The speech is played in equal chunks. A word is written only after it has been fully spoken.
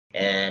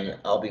And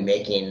I'll be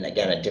making,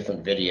 again, a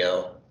different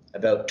video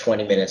about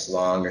 20 minutes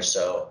long or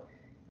so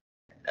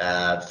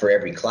for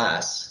every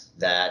class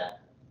that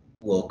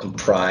will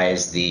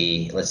comprise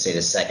the, let's say,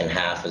 the second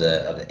half of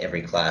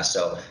every class.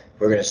 So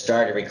we're going to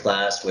start every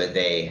class with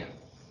a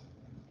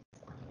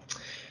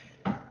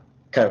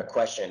kind of a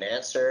question and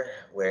answer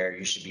where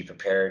you should be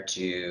prepared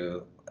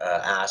to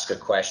ask a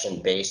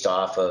question based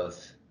off of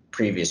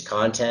previous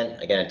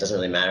content. Again, it doesn't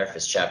really matter if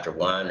it's chapter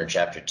 1 or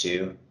chapter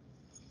 2,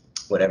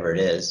 whatever it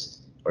is,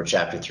 or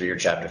chapter 3 or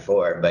chapter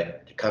 4,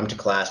 but come to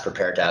class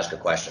prepared to ask a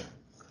question.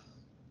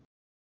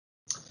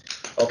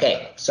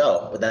 Okay,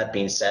 so with that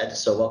being said,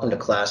 so welcome to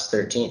class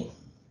 13.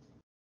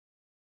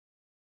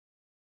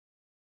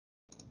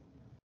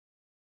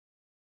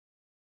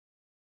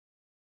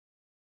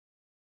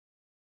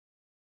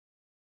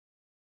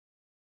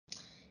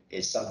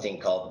 Is something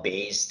called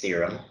Bayes'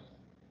 theorem.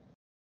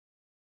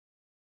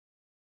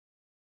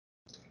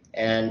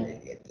 And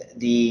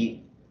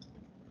the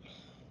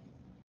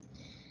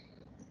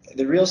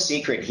real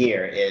secret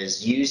here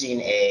is using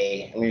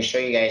I'm going to show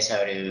you guys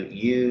how to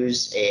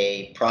use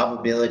a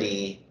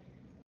probability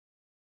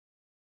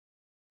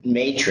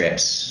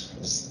matrix.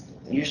 It's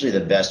usually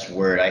the best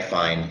word I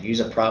find. Use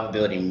a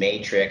probability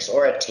matrix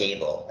or a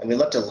table. And we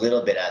looked a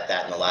little bit at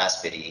that in the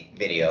last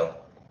video.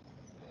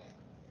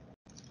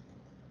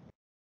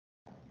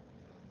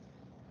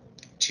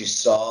 To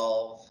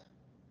solve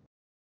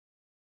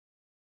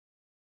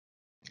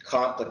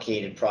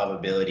complicated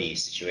probability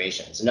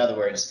situations. In other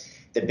words,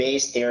 the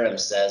Bayes' theorem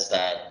says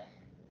that,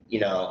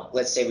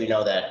 let's say we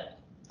know that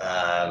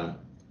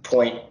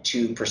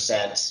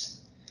 0.2%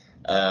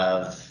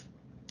 of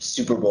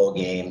Super Bowl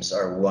games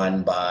are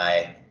won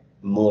by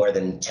more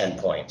than 10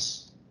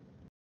 points.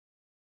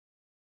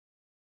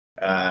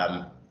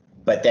 But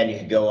then you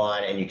could go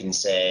on and you can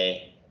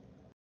say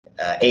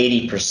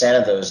 80%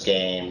 of those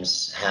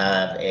games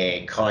have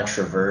a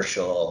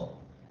controversial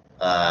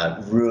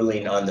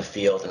ruling on the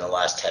field in the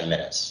last 10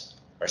 minutes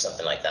or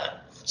something like that.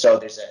 So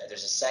there's a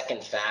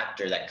second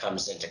factor that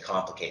comes in to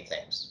complicate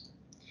things.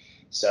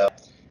 So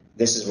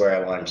this is where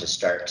I wanted to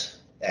start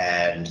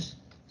and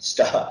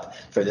stop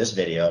for this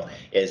video,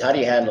 is how do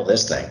you handle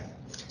this thing?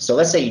 So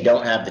let's say you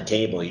don't have the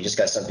table, you just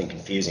got something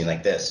confusing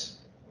like this.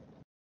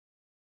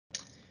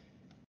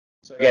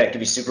 So again, it could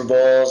be Super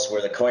Bowls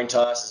where the coin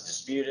toss is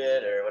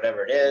disputed or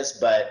whatever it is,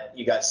 but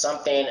you got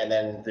something and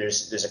then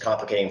there's a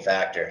complicating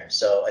factor.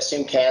 So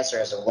assume cancer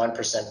has a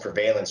 1%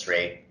 prevalence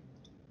rate.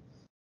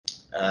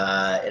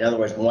 In other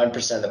words,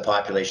 1% of the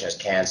population has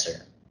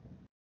cancer.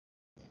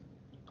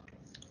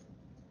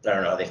 I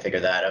don't know how they figure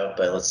that out,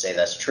 but let's say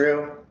that's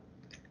true.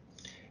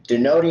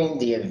 Denoting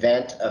the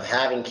event of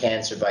having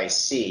cancer by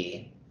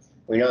C,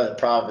 we know the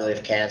probability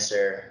of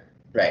cancer,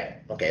 right?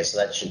 Okay, so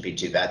that shouldn't be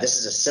too bad. This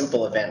is a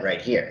simple event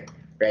right here,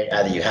 right?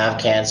 Either you have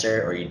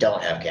cancer or you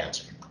don't have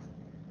cancer.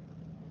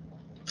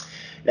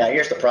 Now,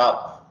 here's the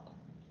problem,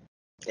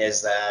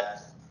 is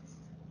that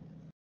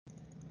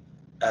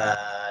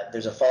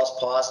there's a false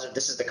positive.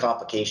 This is the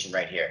complication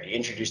right here. You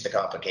introduce the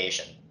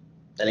complication.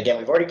 And again,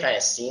 we've already kind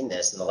of seen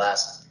this in the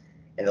last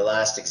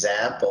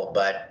example,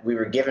 but we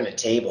were given a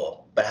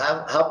table. But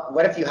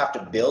what if you have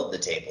to build the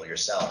table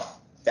yourself?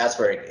 That's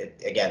where,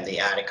 again, the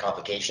added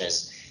complication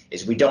is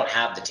we don't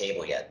have the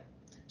table yet,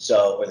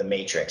 or the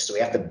matrix. So we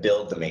have to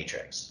build the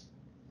matrix.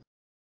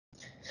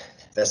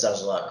 That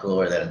sounds a lot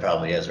cooler than it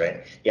probably is,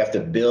 right? You have to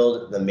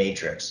build the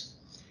matrix.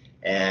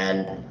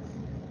 And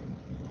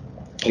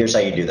here's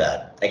how you do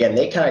that. Again,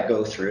 they kind of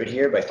go through it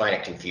here, but I find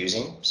it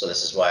confusing. So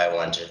this is why I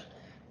wanted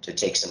to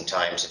take some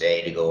time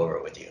today to go over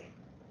it with you.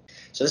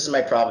 So this is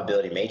my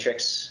probability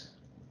matrix.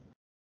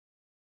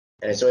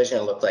 And it's always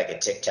going to look like a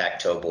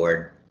tic-tac-toe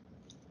board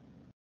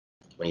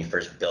when you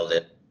first build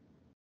it.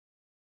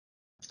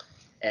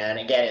 And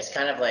again, it's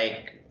kind of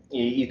like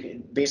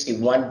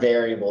basically one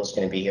variable is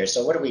going to be here.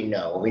 So what do we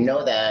know? We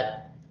know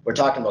that we're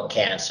talking about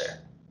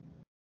cancer,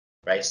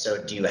 right?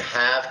 So do you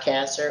have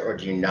cancer or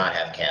do you not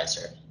have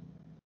cancer?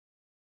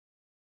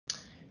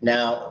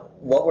 Now,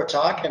 what we're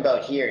talking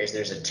about here is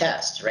there's a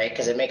test, right?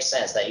 Because it makes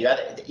sense that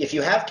if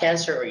you have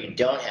cancer or you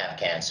don't have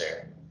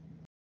cancer,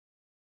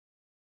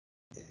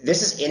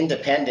 this is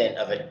independent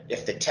of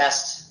if the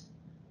test,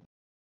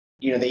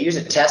 they use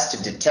a test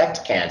to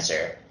detect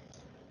cancer,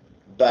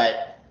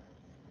 but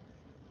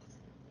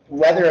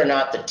whether or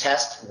not the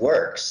test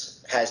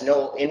works has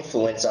no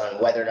influence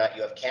on whether or not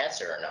you have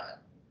cancer or not,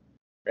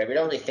 right? We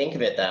don't really think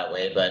of it that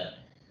way, but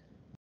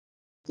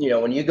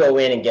when you go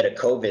in and get a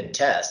COVID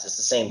test, it's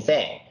the same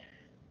thing.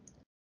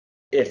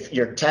 If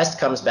your test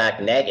comes back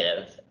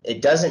negative,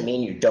 it doesn't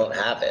mean you don't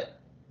have it.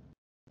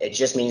 It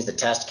just means the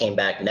test came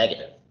back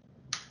negative,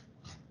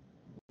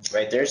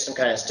 right? There's some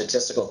kind of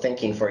statistical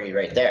thinking for you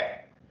right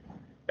there,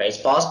 right? It's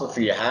possible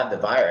for you to have the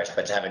virus,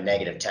 but to have a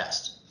negative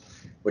test,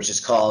 which is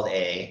called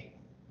a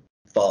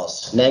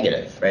false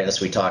negative, right?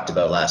 That's what we talked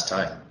about last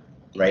time,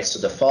 right? So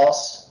there's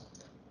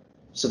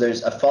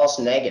a false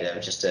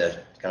negative, just to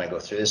kind of go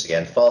through this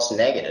again. False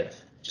negative,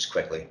 just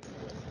quickly.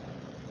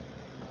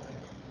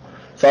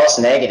 False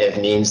negative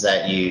means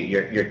that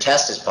your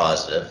test is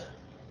positive,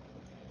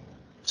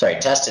 sorry,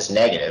 test is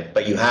negative,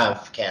 but you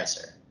have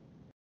cancer.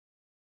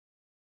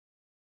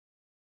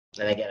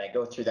 And again, I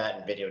go through that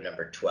in video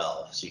number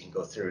 12, so you can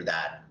go through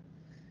that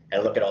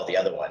and look at all the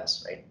other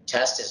ones, right?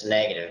 Test is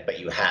negative, but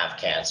you have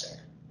cancer.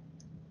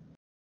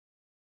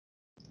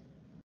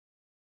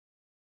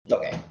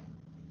 Okay.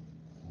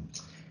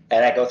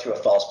 And I go through a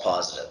false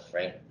positive,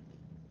 right?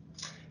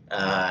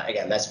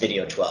 Again, that's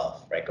video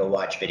 12, right? Go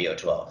watch video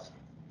 12.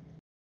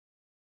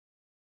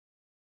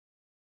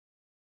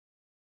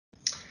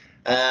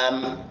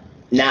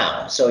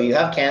 Now, so you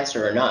have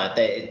cancer or not,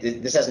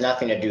 this has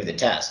nothing to do with the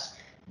test,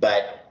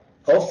 but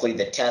hopefully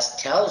the test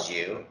tells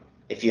you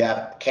if you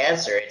have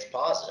cancer, it's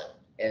positive.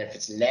 And if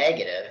it's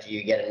negative,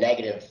 you get a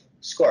negative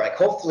score. Like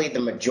hopefully the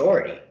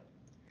majority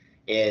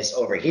is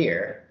over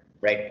here,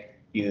 right?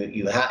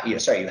 You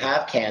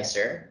have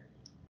cancer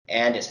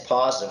and it's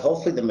positive.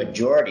 Hopefully the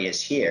majority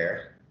is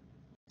here.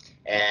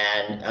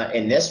 And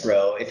in this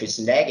row, if it's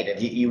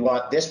negative, you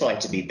want this one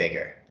to be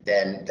bigger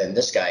than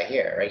this guy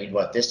here, right? You'd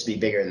want this to be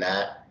bigger than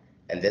that,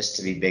 and this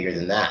to be bigger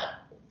than that.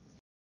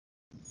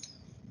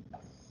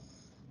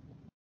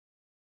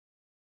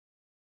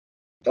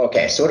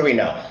 Okay, so what do we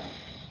know?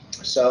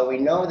 So we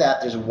know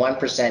that there's a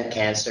 1%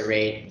 cancer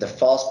rate. The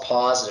false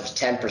positive is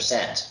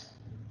 10%.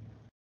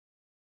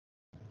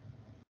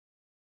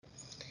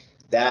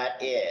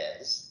 That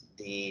is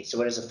so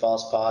what is a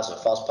false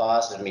positive? False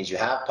positive means you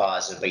have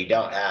positive, but you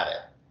don't have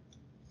it.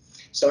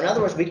 So in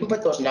other words, we can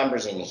put those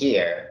numbers in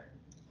here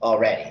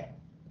already.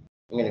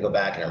 I'm going to go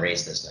back and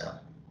erase this now.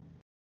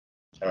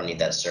 I don't need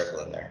that circle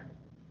in there.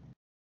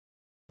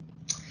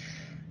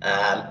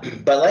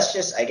 But let's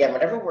just, again,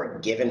 whenever we're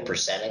given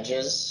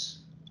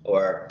percentages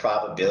or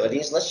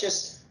probabilities, let's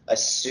just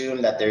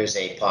assume that there's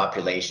a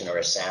population or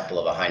a sample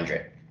of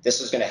 100. This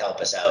is going to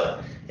help us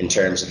out in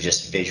terms of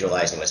just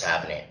visualizing what's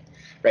happening,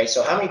 right?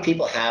 So how many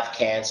people have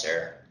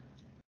cancer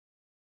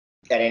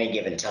at any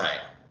given time?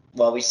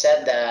 Well, we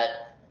said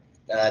that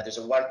there's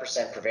a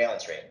 1%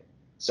 prevalence rate.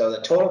 So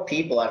the total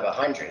people out of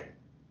 100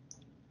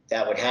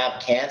 that would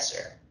have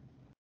cancer,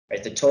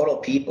 right? The total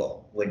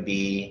people would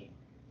be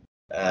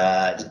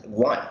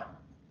 1,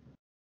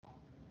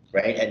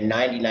 right? And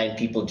 99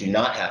 people do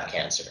not have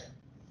cancer.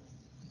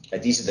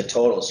 Right? These are the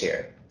totals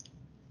here.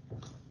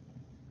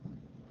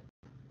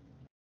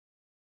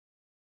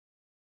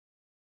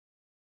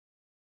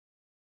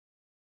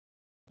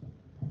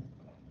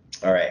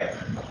 All right.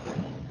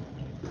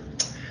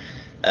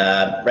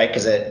 Right,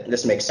 because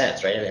this makes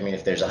sense, right? I mean,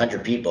 if there's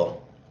 100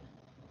 people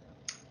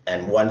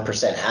and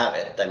 1% have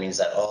it, that means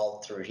that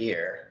all through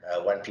here,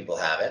 1 people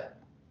have it.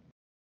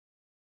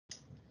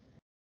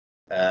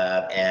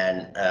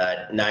 And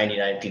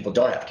 99 people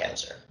don't have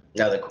cancer.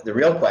 Now, the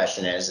real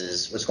question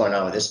is what's going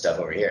on with this stuff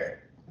over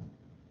here?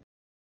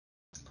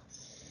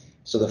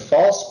 So the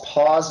false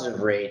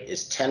positive rate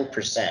is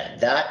 10%.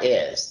 That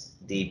is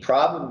the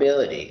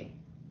probability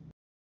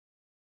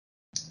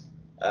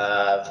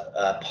of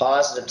a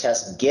positive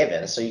test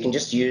given. So you can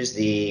just use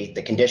the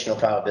conditional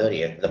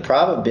probability. The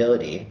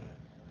probability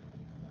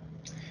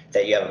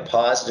that you have a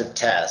positive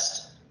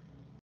test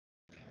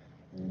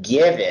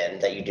given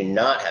that you do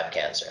not have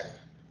cancer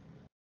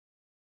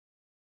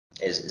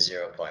is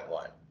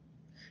 0.1.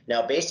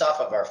 Now, based off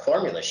of our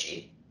formula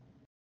sheet,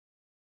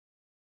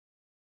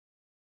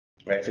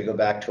 right, if we go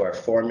back to our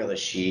formula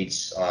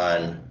sheets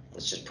on,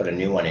 let's just put a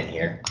new one in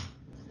here.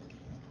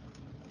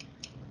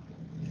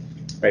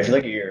 Right, if you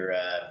look at your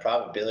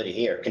probability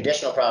here,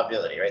 conditional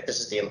probability, right, this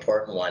is the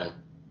important one.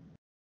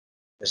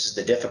 This is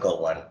the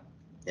difficult one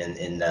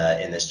in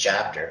this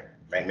chapter,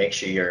 right? Make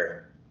sure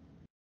you're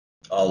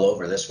all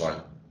over this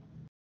one.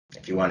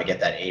 If you want to get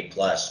that A+,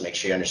 make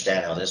sure you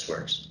understand how this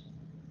works.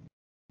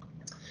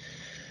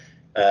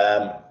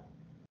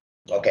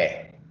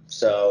 Okay,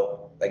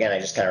 so again, I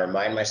just kind of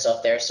remind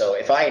myself there. So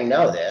if I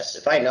know this,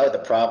 if I know the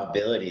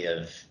probability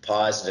of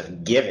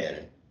positive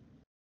given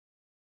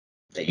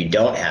that you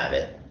don't have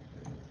it,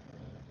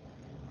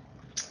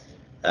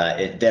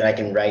 then I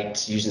can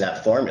write using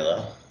that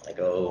formula. I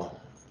go,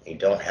 you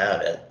don't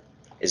have it,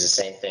 is the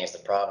same thing as the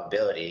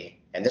probability,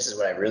 and this is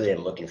what I really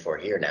am looking for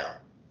here now.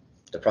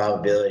 The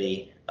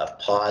probability of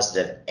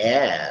positive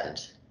and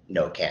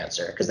no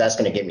cancer, because that's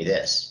going to give me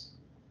this.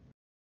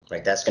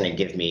 Right, that's going to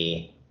give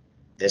me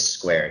this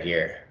square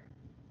here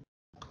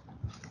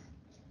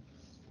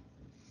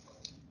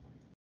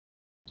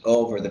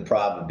over the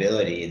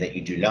probability that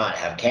you do not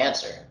have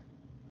cancer.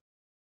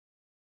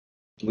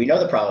 We know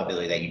the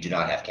probability that you do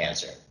not have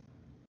cancer.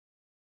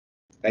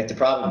 Right, the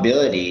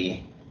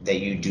probability that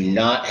you do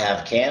not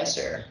have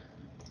cancer,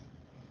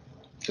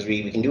 because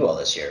we can do all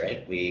this here,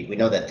 right? We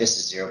know that this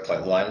is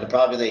 0.1. The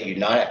probability that you do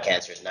not have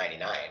cancer is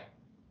 99.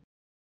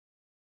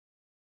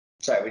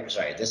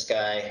 Sorry, this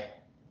guy,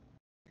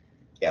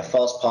 yeah,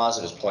 false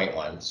positive is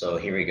 0.1. So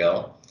here we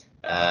go.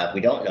 We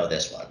don't know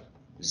this one.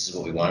 This is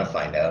what we want to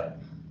find out.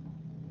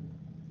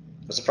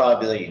 What's the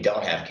probability you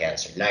don't have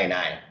cancer?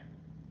 99.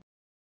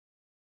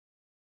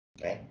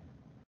 Okay.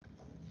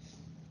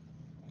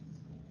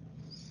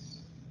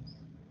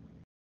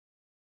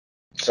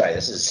 Sorry,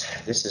 this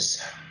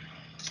is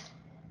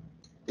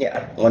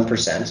yeah,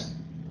 1%.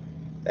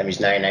 That means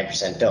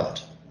 99%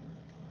 don't.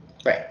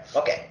 Right,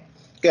 okay,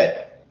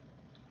 good.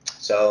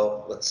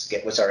 So let's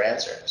get, what's our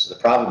answer? So the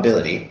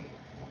probability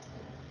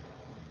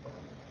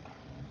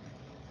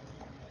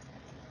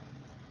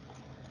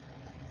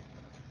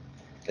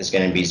is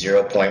going to be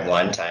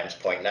 0.1 times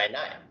 0.99.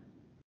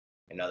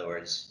 In other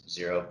words,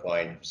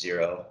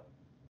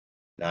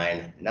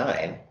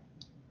 0.099.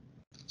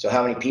 So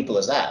how many people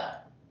is that?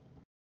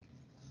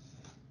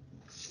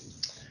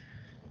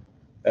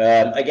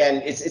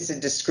 Again, it's a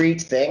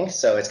discrete thing,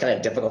 so it's kind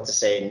of difficult to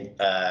say,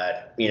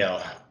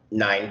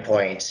 9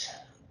 point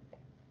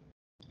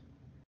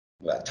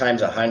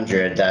times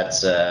 100,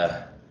 that's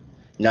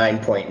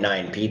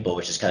 9.9 people,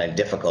 which is kind of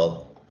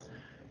difficult.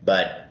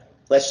 But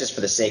let's just,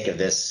 for the sake of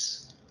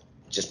this,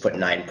 just put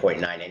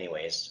 9.9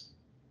 anyways.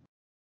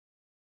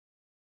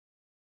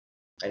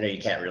 I know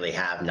you can't really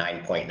have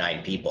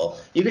 9.9 people.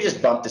 You could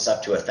just bump this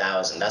up to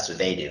 1,000. That's what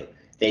they do.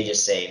 They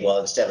just say, well,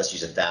 instead let's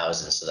use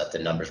 1,000 so that the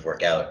numbers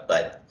work out.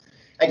 But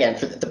again,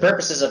 for the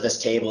purposes of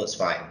this table, it's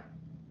fine.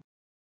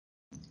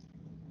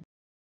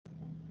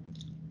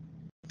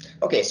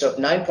 Okay, so if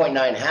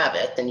 9.9 have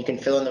it, then you can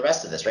fill in the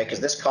rest of this, right? Because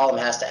this column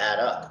has to add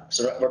up.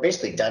 So we're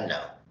basically done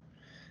now.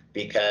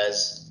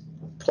 Because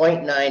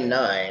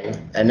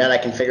 0.99, and then I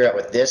can figure out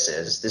what this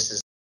is. This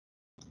is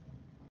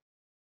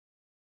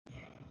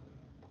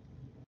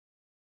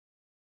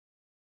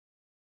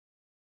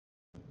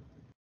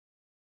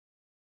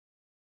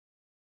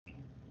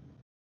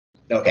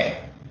okay.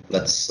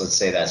 Let's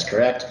say that's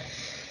correct.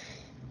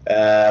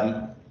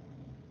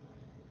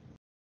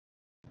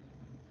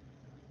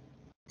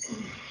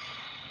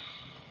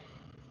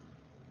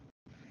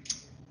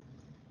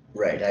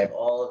 Right, I have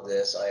all of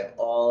this. I have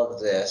all of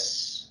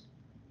this.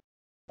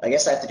 I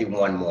guess I have to do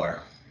one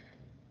more.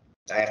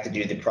 I have to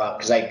do the prop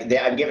because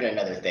I'm given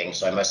another thing,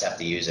 so I must have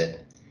to use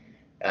it.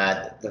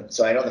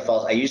 So I know the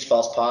false. I used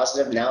false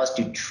positive. Now let's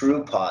do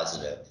true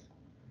positive.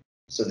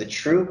 So the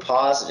true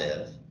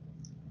positive,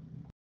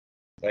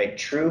 right?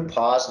 True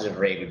positive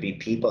rate would be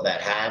people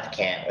that have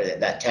cancer,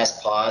 that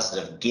test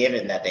positive,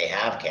 given that they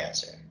have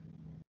cancer.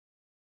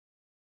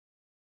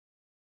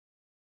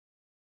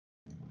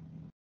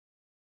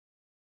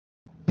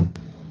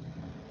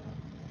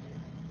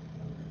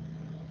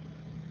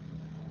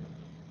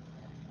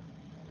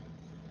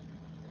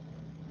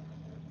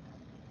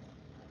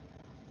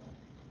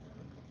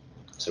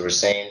 So we're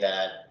saying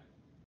that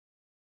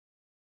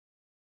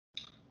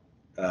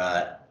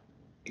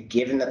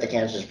given that the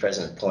cancer is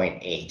present at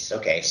 0.8,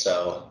 okay,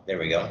 so there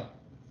we go,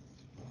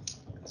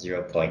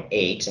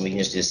 0.8, and we can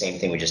just do the same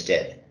thing we just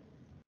did.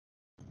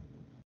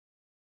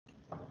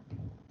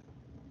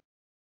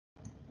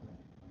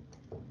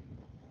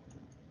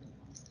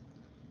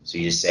 So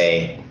you just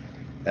say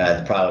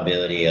the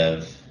probability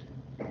of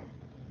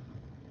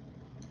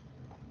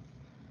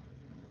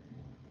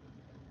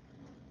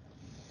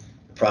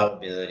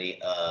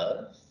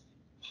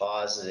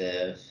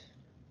positive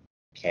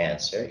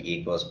cancer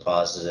equals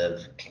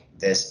positive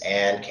this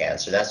and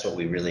cancer. That's what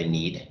we really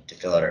need to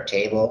fill out our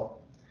table.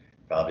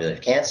 Probability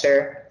of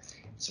cancer.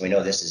 So we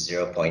know this is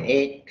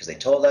 0.8 because they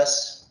told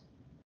us.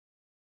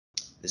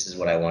 This is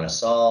what I want to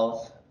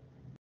solve.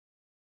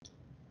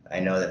 I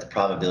know that the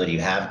probability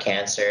you have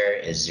cancer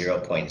is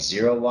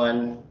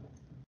 0.01.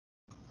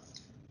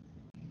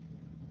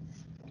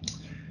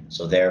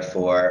 So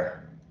therefore,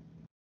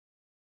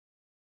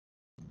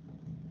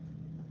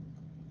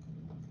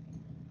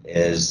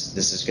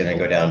 this is going to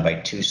go down by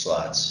 2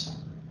 slots.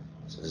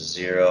 So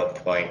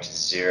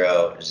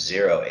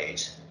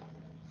 0.008.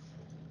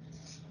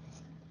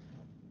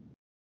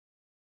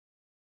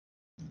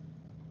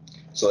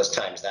 So let's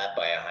times that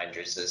by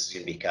 100. So this is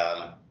going to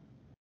become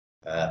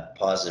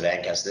positive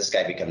and cancer. This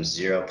guy becomes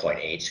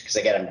 0.8. Because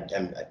again,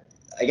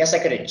 I guess I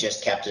could have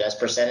just kept it as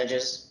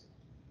percentages.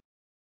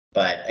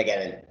 But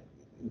again,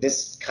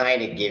 this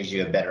kind of gives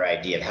you a better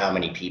idea of how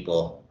many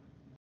people.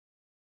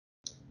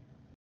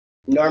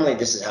 Normally,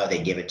 this is how they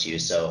give it to you.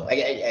 So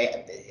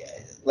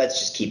let's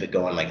just keep it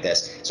going like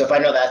this. So if I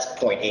know that's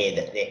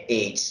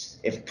 0.8,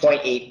 if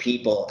 0.8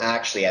 people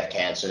actually have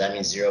cancer, that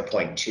means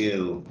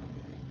 0.2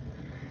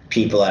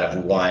 people out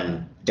of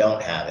 1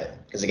 don't have it.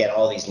 Because again,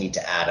 all these need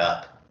to add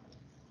up.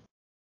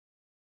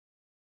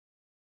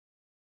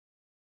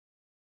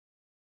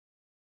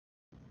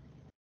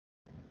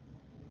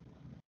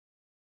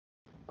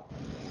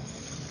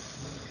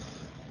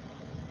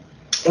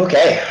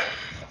 Okay.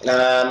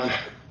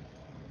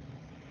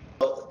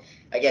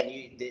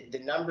 Again, the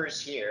numbers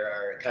here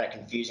are kind of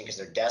confusing because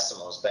they're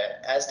decimals,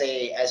 but as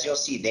you'll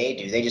see, they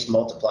just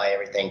multiply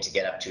everything to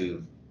get up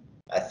to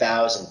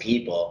 1,000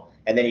 people,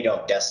 and then you don't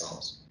have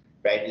decimals,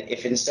 right?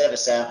 If instead of a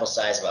sample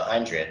size of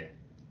 100,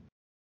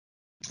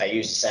 I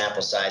use a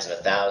sample size of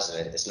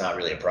 1,000, it's not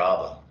really a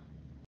problem.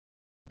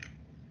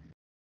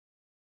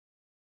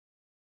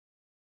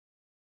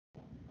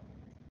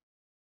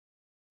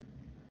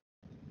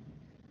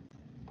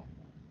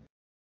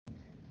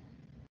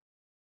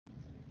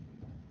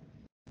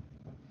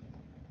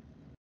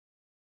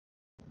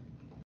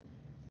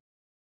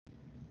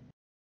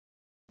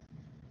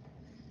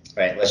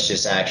 Right, let's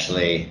just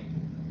actually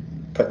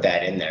put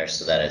that in there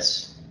so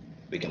that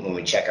we can, when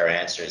we check our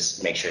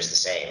answers, make sure it's the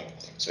same.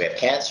 So we have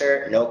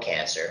cancer, no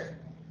cancer,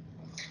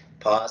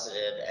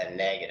 positive and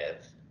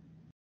negative.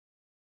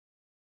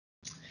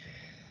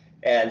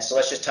 And so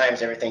let's just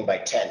times everything by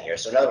 10 here.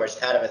 So in other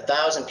words, out of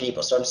 1,000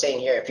 people, so I'm saying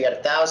here, if you had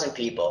 1,000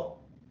 people,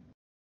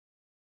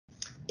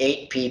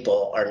 8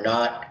 people are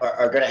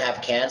going to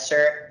have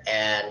cancer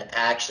and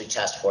actually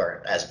test for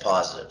it as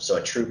positive, so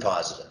a true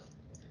positive.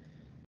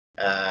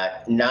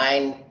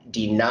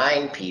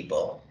 99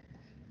 people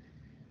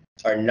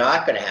are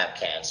not going to have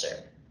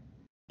cancer,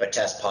 but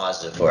test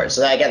positive for it.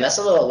 So that, again, that's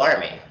a little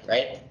alarming,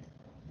 right?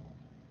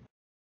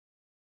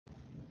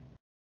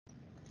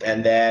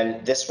 And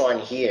then this one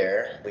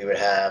here, we would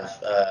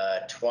have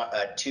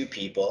 2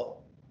 people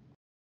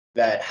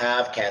that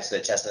have cancer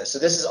that test. So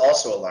this is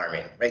also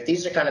alarming, right?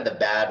 These are kind of the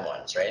bad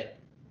ones, right?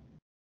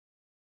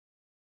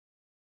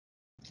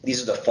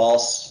 These are the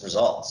false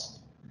results.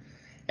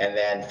 And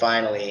then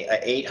finally,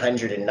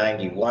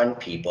 891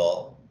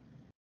 people,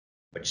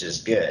 which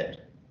is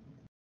good,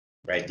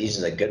 right? These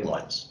are the good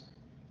ones.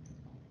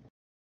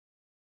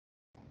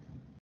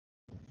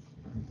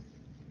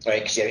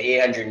 Right, because you have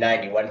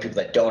 891 people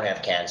that don't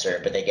have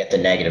cancer, but they get the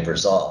negative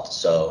result.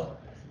 So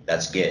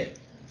that's good.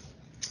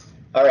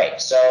 All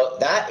right, so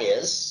that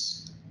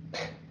is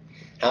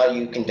how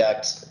you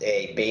conduct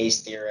a Bayes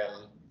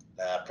theorem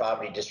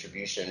probability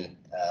distribution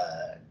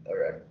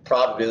or a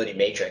probability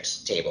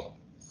matrix table.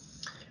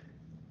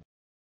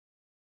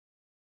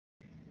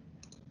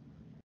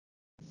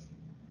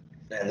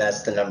 And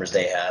that's the numbers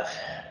they have,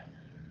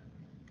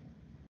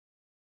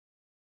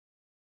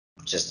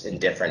 just in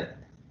different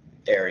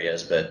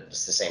areas, but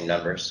it's the same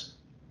numbers.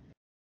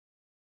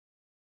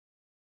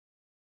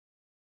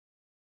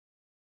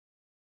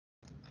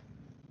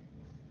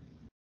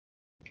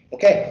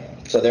 Okay,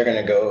 so they're going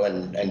to go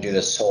and do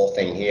this whole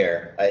thing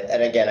here.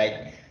 And again,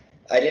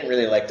 I didn't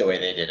really like the way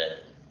they did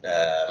it.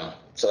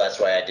 So that's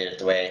why I did it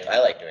the way I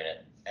like doing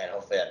it. And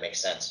hopefully that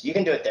makes sense. You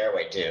can do it their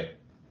way too.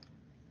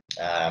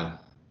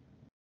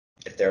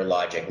 If their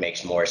logic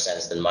makes more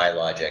sense than my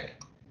logic.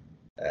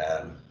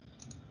 But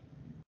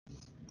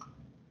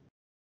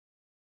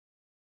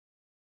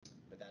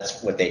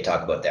that's what they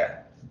talk about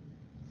there.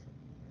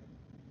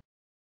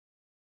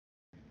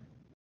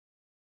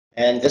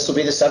 And this will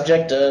be the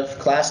subject of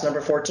class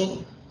number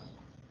 14.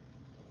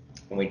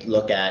 When we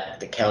look at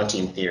the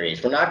counting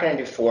theories. We're not going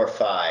to do 4 or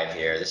 5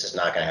 here. This is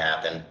not going to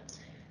happen.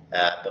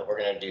 But we're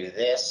going to do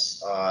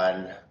this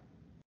on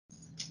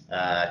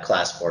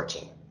class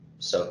 14.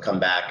 So come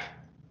back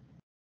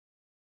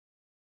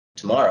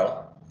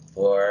tomorrow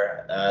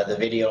for the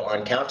video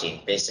on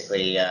counting,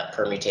 basically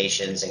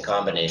permutations and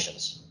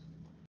combinations.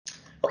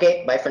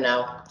 Okay, bye for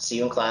now. See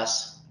you in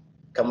class.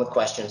 Come with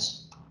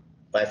questions.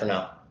 Bye for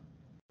now.